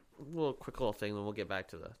a quick little thing, then we'll get back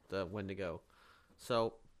to the Wendigo.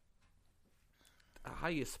 So, how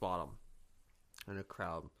you spot them in a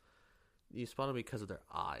crowd? You spot them because of their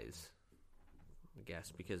eyes, I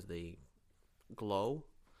guess, because they glow,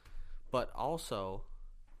 but also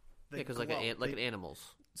because like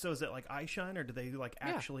animals. So is it like eye shine, or do they like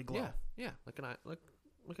actually glow? Yeah, like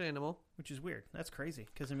an animal, which is weird. That's crazy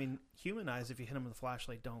because I mean, human eyes, if you hit them with a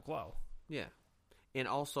flashlight, don't glow. Yeah, and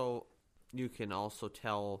also you can also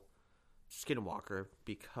tell skinwalker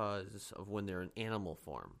because of when they're in animal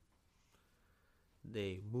form.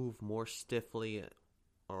 They move more stiffly,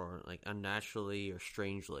 or like unnaturally or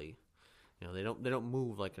strangely. They don't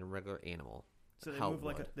move like a regular animal. So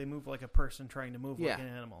they move like a person trying to move like an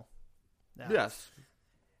animal. Yes.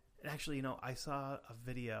 Actually, I saw a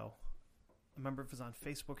video. I remember it was on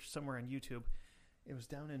Facebook or somewhere on YouTube. It was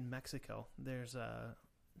down in Mexico. There's I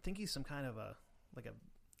think he's some kind of a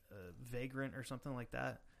vagrant or something like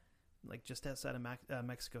that, like just outside of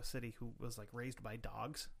Mexico City, who was like raised by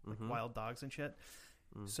dogs, like wild dogs and shit.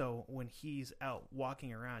 So when he's out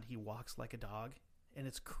walking around, he walks like a dog, and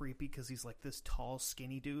it's creepy because he's like this tall,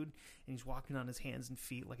 skinny dude, and he's walking on his hands and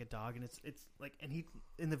feet like a dog, and it's like, and he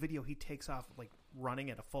in the video he takes off like running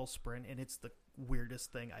at a full sprint, and it's the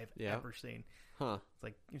weirdest thing I've ever seen. Huh? It's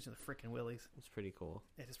like using the freaking willies. It's pretty cool.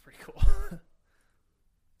 It is pretty cool.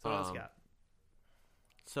 So what else you got?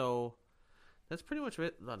 So that's pretty much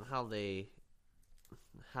it on how to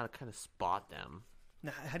kind of spot them.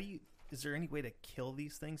 Now, is there any way to kill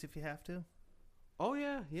these things if you have to? Oh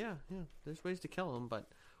yeah. There's ways to kill them, but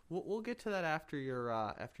we'll get to that after your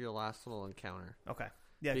last little encounter. Okay.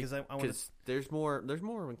 Yeah, because I want to. There's more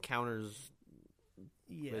encounters.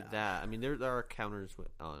 Yeah. With that, I mean, there are encounters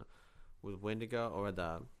with Wendigo or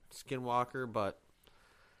the Skinwalker, but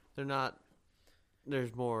they're not.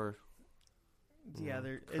 There's more. Yeah,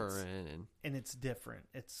 current and it's different.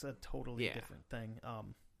 It's a totally different thing.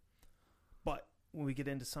 But when we get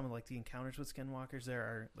into some of like the encounters with skinwalkers, there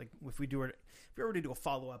are like if we already do a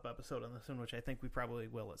follow-up episode on this one, which I think we probably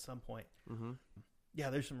will at some point. Mm-hmm. Yeah,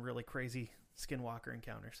 there's some really crazy skinwalker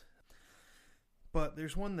encounters. But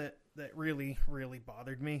there's one that really, really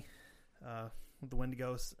bothered me with the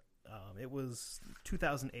Wendigos. It was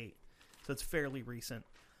 2008, so it's fairly recent.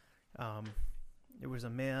 There was a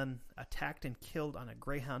man attacked and killed on a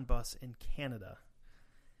Greyhound bus in Canada.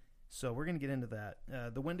 So we're going to get into that.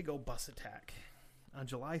 The Wendigo bus attack. On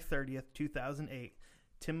July 30th, 2008,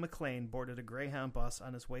 Tim McLean boarded a Greyhound bus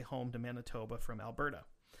on his way home to Manitoba from Alberta.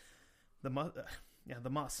 The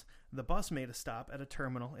bus made a stop at a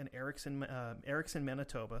terminal in Erickson,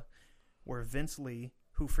 Manitoba, where Vince Lee,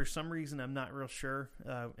 who for some reason I'm not real sure,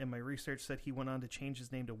 in my research said he went on to change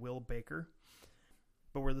his name to Will Baker,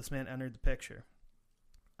 but where this man entered the picture.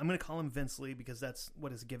 I'm going to call him Vince Lee because that's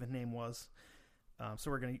what his given name was. So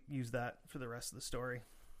we're going to use that for the rest of the story.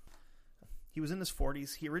 He was in his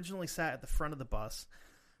 40s. He originally sat at the front of the bus,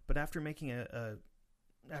 but after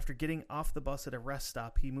after getting off the bus at a rest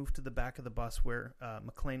stop, he moved to the back of the bus where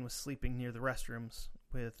McLean was sleeping near the restroom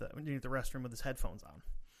with his headphones on.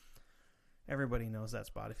 Everybody knows that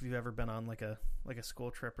spot. If you've ever been on like a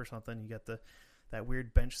school trip or something, you get that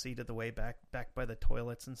weird bench seat at the way back by the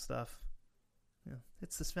toilets and stuff. Yeah,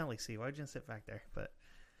 it's the smelly seat. Why'd you sit back there? But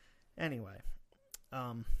anyway,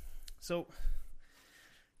 so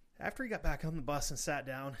after he got back on the bus and sat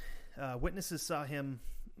down, witnesses saw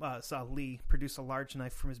Lee produce a large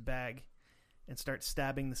knife from his bag and start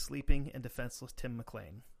stabbing the sleeping and defenseless Tim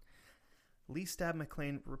McLean. Lee stabbed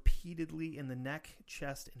McLean repeatedly in the neck,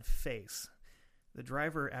 chest, and face. The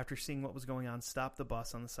driver, after seeing what was going on, stopped the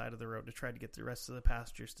bus on the side of the road to try to get the rest of the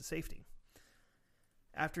passengers to safety.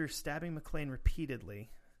 After stabbing McLean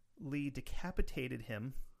repeatedly, Lee decapitated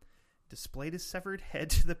him, displayed his severed head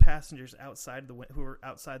to the passengers who were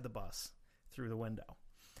outside the bus through the window.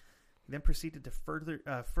 He then proceeded to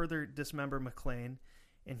further dismember McLean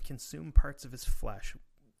and consume parts of his flesh.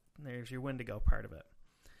 There's your Wendigo part of it.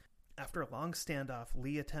 After a long standoff,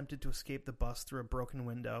 Lee attempted to escape the bus through a broken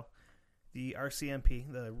window. The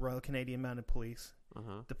RCMP, the Royal Canadian Mounted Police,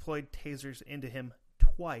 deployed tasers into him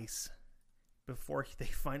twice before they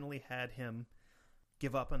finally had him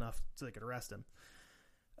give up enough so they could arrest him.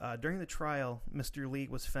 During the trial, Mr. Lee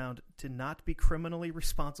was found to not be criminally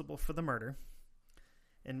responsible for the murder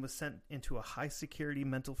and was sent into a high-security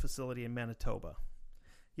mental facility in Manitoba.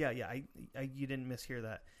 Yeah, you didn't mishear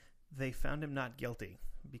that. They found him not guilty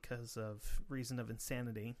because of reason of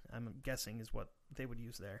insanity, I'm guessing is what they would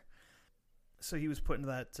use there. So he was put into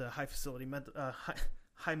that high security mental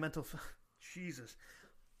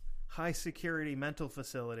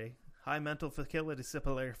facility. High mental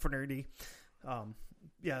facility,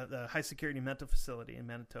 the high security mental facility in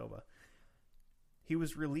Manitoba. He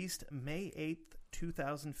was released May 8th,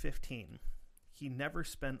 2015. He never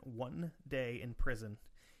spent 1 day in prison.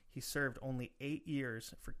 He served only 8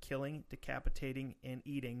 years for killing, decapitating, and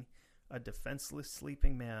eating a defenseless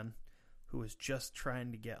sleeping man who was just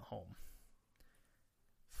trying to get home.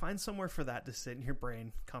 Find somewhere for that to sit in your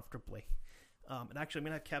brain comfortably. And actually, I'm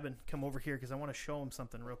going to have Kevin come over here because I want to show him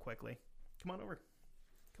something real quickly. Come on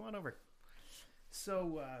over.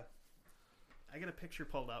 So, I got a picture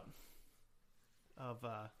pulled up of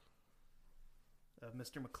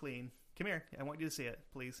Mr. McLean. Come here. I want you to see it,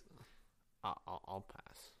 please. I'll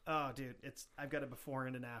pass. Oh, dude, I've got a before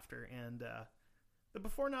and an after, and the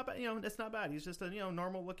before not bad. It's not bad. He's just a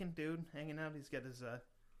normal looking dude hanging out. He's got his I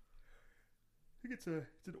think it's an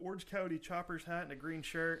Orange County Choppers hat and a green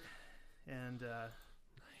shirt, and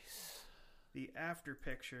nice. The after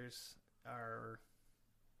pictures are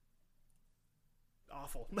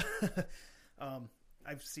awful.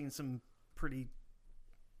 I've seen some pretty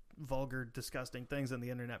vulgar, disgusting things on the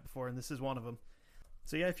internet before, and this is one of them.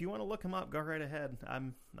 So yeah, if you want to look him up, go right ahead.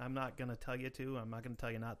 I'm not going to tell you to. I'm not going to tell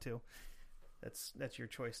you not to. That's your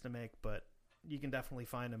choice to make, but you can definitely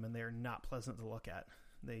find them, and they're not pleasant to look at.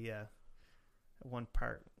 They one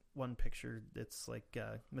picture, it's like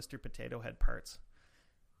Mr. Potato Head parts,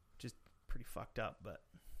 just pretty fucked up. But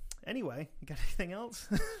anyway, you got anything else?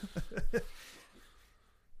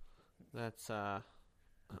 That's yeah.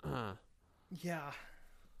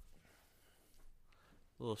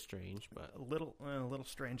 A little strange, but a little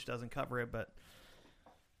strange doesn't cover it, but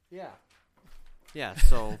yeah.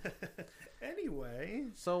 So anyway,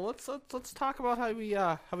 so let's talk about how we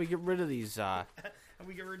get rid of these how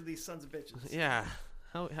we get rid of these sons of bitches. Yeah,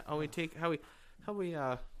 how we take them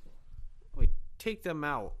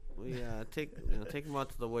out. We take them out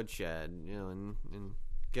to the woodshed, and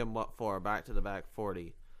give them what for, back to the back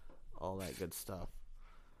 40, all that good stuff,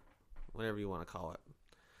 whatever you want to call it.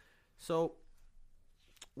 So.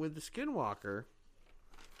 With the Skinwalker,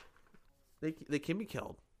 they can be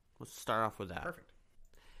killed. Let's start off with that. Perfect.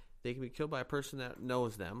 They can be killed by a person that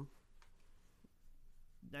knows them.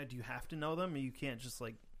 Now, do you have to know them, or you can't just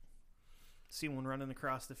see one running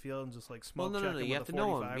across the field and just smoke? Well, no. You have to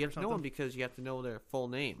know them. You have to know them because you have to know their full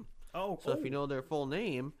name. Oh, so if you know their full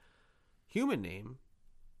name, human name,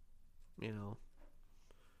 you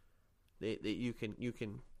can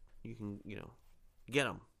get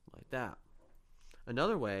them like that.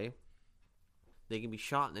 Another way, they can be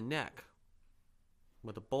shot in the neck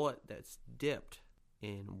with a bullet that's dipped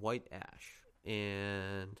in white ash,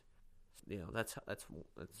 and that's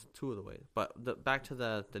two of the ways. But back to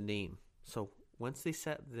the name. So once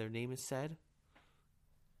their name is said,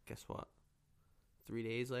 guess what? 3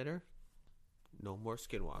 days later, no more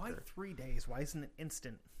Skinwalker. Why 3 days? Why isn't it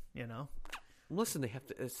instant? Listen, they have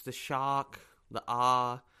to. It's the shock, the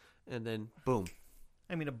awe, and then boom.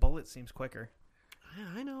 I mean, a bullet seems quicker.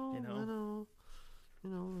 I know.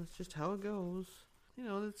 It's just how it goes.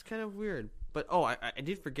 It's kind of weird. But I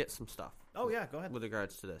did forget some stuff. Oh yeah, go ahead. With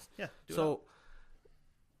regards to this. Yeah.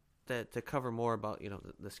 That to cover more about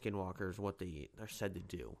the Skinwalkers, what they are said to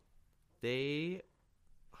do. They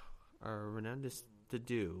are renowned to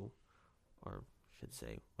do, or I should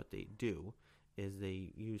say, what they do is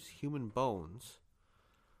they use human bones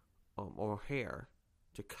or hair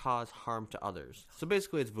to cause harm to others. So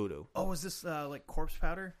basically, it's voodoo. Oh, is this like corpse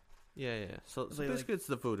powder? Yeah. So basically, it's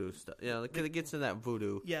the voodoo stuff. Yeah, it gets in that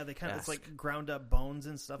voodoo. Yeah, they kind of it's like ground up bones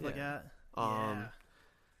and stuff like that.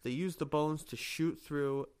 They use the bones to shoot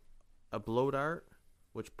through a blow dart,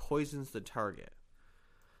 which poisons the target.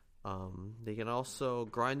 They can also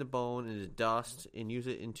grind the bone into dust and use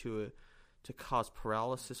it to cause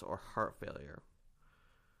paralysis or heart failure.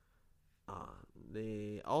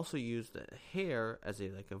 They also use the hair as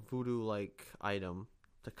a voodoo-like item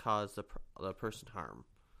to cause the person harm,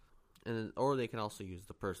 or they can also use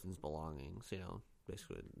the person's belongings.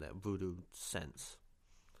 Basically that voodoo sense.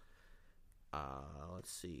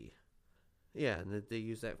 Let's see. Yeah, and they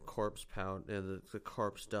use that corpse powder, the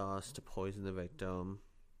corpse dust to poison the victim.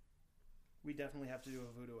 We definitely have to do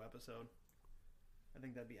a voodoo episode. I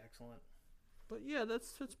think that'd be excellent. But yeah,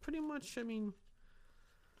 that's pretty much. I mean.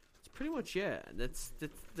 It's pretty much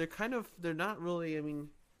they're not really. I mean,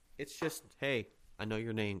 it's just, hey, I know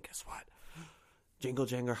your name. Guess what? Jingle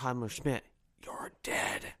Jangle Hammer Schmidt, you're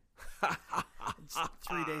dead.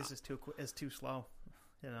 3 days is too slow.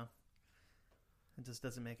 You know, it just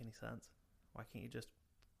doesn't make any sense. Why can't you just,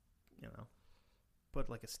 put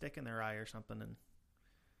like a stick in their eye or something? And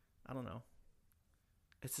I don't know.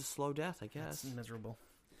 It's a slow death, I guess. It's miserable.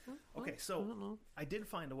 Okay, I so don't know. I did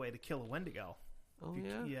find a way to kill a Wendigo. Oh,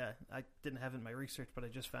 yeah? Yeah, I didn't have it in my research, but I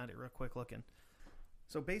just found it real quick looking.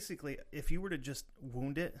 So basically, if you were to just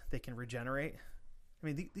wound it, they can regenerate. I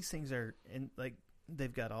mean, these things are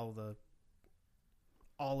they've got all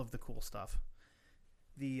of the cool stuff.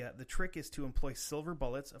 The trick is to employ silver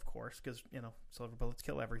bullets, of course, because silver bullets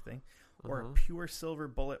kill everything, or a pure silver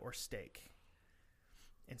bullet or stake,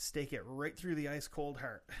 and stake it right through the ice cold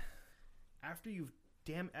heart.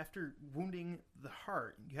 After wounding the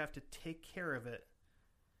heart, you have to take care of it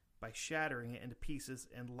by shattering it into pieces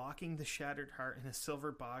and locking the shattered heart in a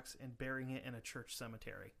silver box and burying it in a church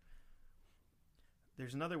cemetery.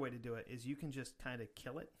 There's another way to do it, is you can just kind of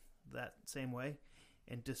kill it that same way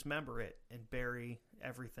and dismember it and bury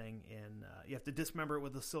everything in... you have to dismember it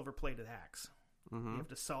with a silver-plated axe. Mm-hmm. You have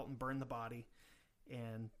to salt and burn the body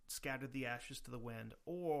and scatter the ashes to the wind.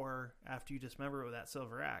 Or, after you dismember it with that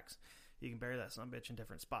silver axe, you can bury that sumbitch in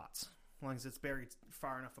different spots. As long as it's buried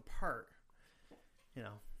far enough apart,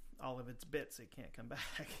 all of its bits, it can't come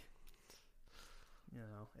back.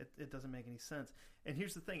 It doesn't make any sense. And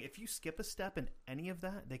here's the thing. If you skip a step in any of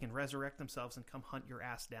that, they can resurrect themselves and come hunt your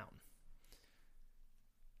ass down.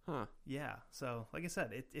 Huh. Yeah. So, like I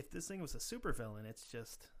said, if this thing was a supervillain, it's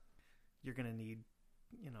just, you're going to need,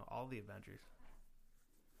 all the Avengers.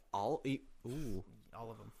 All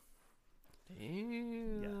of them.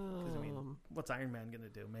 Damn. Yeah. Because, what's Iron Man going to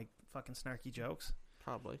do? Make fucking snarky jokes?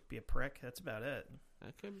 Probably. Be a prick? That's about it.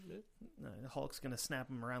 That could be it. The Hulk's going to snap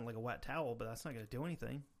him around like a wet towel, but that's not going to do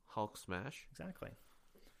anything. Hulk smash. Exactly.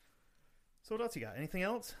 So what else you got? Anything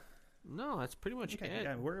else? No, that's pretty much it.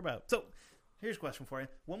 Yeah, we're about. So here's a question for you.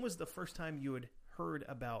 When was the first time you had heard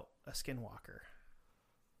about a skinwalker?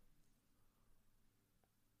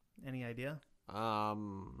 Any idea?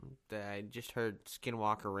 I just heard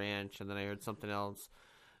Skinwalker Ranch, and then I heard something else.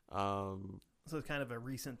 So it's kind of a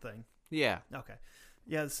recent thing. Yeah. Okay.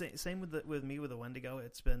 Yeah, same with me with the Wendigo.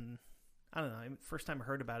 It's been, I don't know, first time I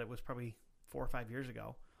heard about it was probably 4 or 5 years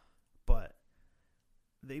ago. But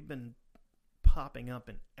they've been popping up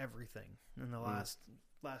in everything in the last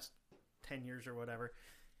 10 years or whatever.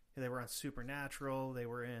 They were on Supernatural. They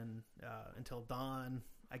were in Until Dawn.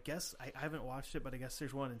 I guess, I haven't watched it, but I guess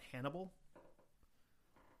there's one in Hannibal.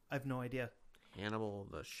 I have no idea. Hannibal,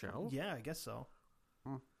 the show? Yeah, I guess so.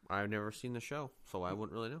 I've never seen the show, so I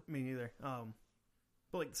wouldn't really know. Me neither.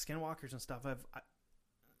 But like the Skinwalkers and stuff,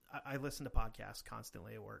 I listen to podcasts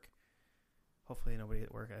constantly at work. Hopefully nobody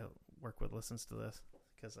at work I work with listens to this,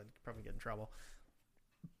 because I'd probably get in trouble.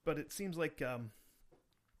 But it seems like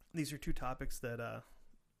these are two topics that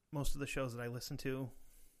most of the shows that I listen to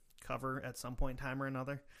cover at some point in time or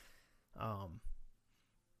another. I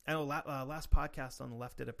know last podcast on the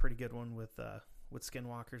left did a pretty good one with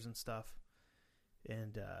Skinwalkers and stuff.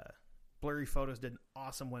 And Blurry Photos did an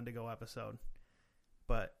awesome Wendigo episode.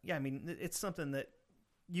 But, yeah, I mean, it's something that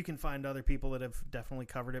you can find other people that have definitely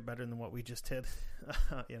covered it better than what we just did.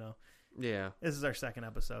 Yeah. This is our second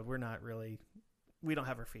episode. We don't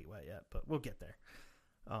have our feet wet yet, but we'll get there.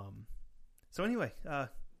 So anyway,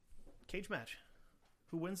 cage match.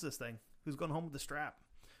 Who wins this thing? Who's going home with the strap?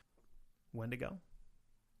 Wendigo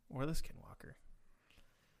or the Skinwalker?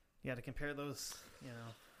 You got to compare those,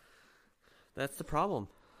 That's the problem.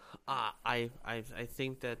 I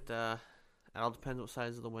think that it all depends what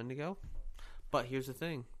size of the Wendigo. But here's the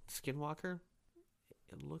thing. Skinwalker,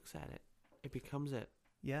 it looks at it. It becomes it.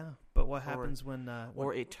 Yeah, but what happens when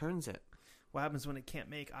it turns it? What happens when it can't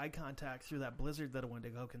make eye contact through that blizzard that a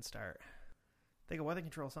Wendigo can start? Think of weather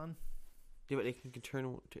control, son. Yeah, but it can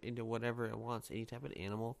turn into whatever it wants, any type of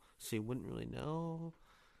animal, so you wouldn't really know.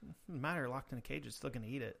 Doesn't matter, locked in a cage, it's still going to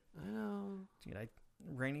eat it. I know.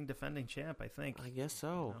 Reigning defending champ, I think. I guess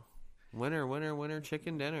so. Winner,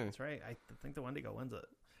 chicken dinner. That's right. I think the Wendigo wins it.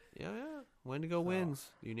 Yeah. Wendigo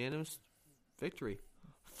wins. Unanimous victory.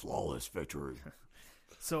 Flawless victory.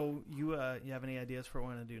 So you have any ideas for what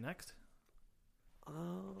we're going to do next?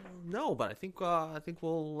 No, but I think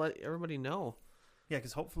we'll let everybody know. Yeah,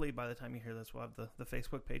 because hopefully by the time you hear this, we'll have the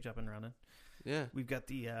Facebook page up and running. Yeah. We've got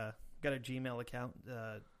got a Gmail account,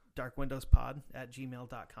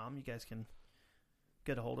 darkwindowspod@gmail.com. You guys can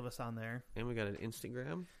get a hold of us on there. And we got an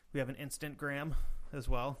Instagram. We have an Instantgram as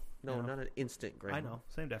well. No, not an Instantgram. I know,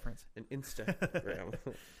 same difference. An Instagram.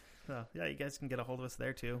 So, yeah, you guys can get a hold of us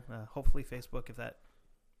there too. Hopefully Facebook, if that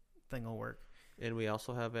thing will work. And we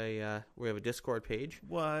also have a Discord page.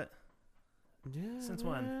 What? Yeah. Since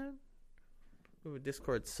when? We have a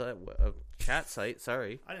Discord site, a chat site.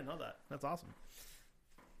 Sorry, I didn't know that. That's awesome.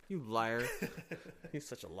 you liar. He's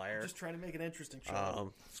such a liar. Just trying to make it interesting.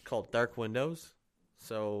 Show. It's called Dark Windows.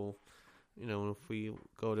 So, if we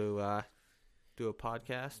go to do a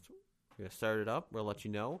podcast, we're gonna start it up. We'll let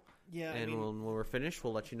you know. Yeah, and when we're finished,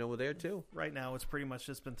 we'll let you know we're there too. Right now, it's pretty much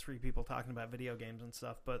just been 3 people talking about video games and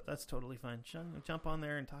stuff, but that's totally fine. Jump on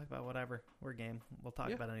there and talk about whatever. We're game. We'll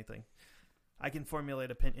talk about anything. I can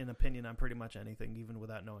formulate an opinion on pretty much anything, even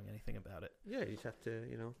without knowing anything about it. Yeah, you just have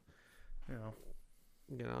to,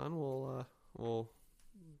 get on. We'll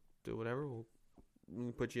do whatever.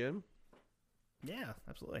 We'll put you in. Yeah,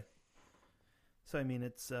 absolutely. So I mean,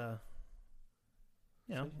 it's So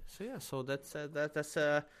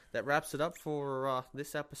that wraps it up for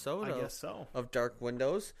this episode. I guess so. Of Dark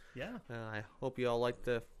Windows. Yeah. I hope you all liked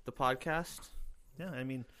the podcast. Yeah, I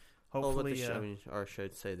mean, hopefully, or I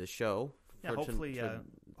should say the show. Yeah,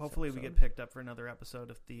 hopefully we get picked up for another episode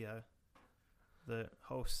if the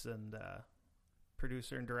hosts and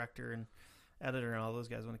producer and director and editor and all those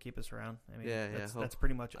guys want to keep us around. I mean, that's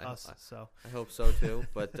pretty much us. So I hope so too.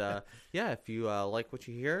 But if you like what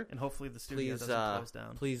you hear, and hopefully the studio doesn't close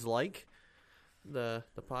down. Please like the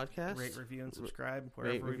podcast, rate, review, and subscribe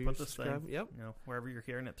wherever we put this thing. Yep, wherever you're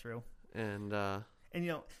hearing it through. And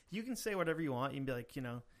you can say whatever you want. You can be like,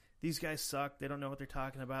 these guys suck. They don't know what they're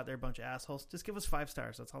talking about. They're a bunch of assholes. Just give us 5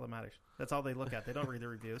 stars. That's all that matters. That's all they look at. They don't read the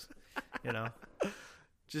reviews.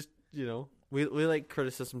 Just we like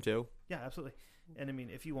criticism too. Yeah, absolutely. And I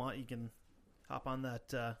mean, if you want, you can hop on the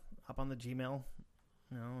Gmail,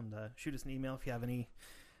 and shoot us an email if you have any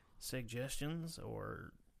suggestions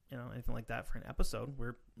or anything like that for an episode.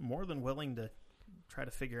 We're more than willing to try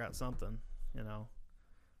to figure out something.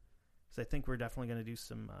 Because I think we're definitely going to do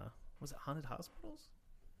some. Was it haunted hospitals?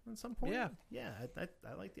 At some point, yeah,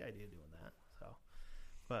 I like the idea of doing that. So,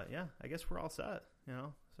 but yeah, I guess we're all set.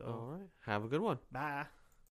 So, all right, have a good one. Bye.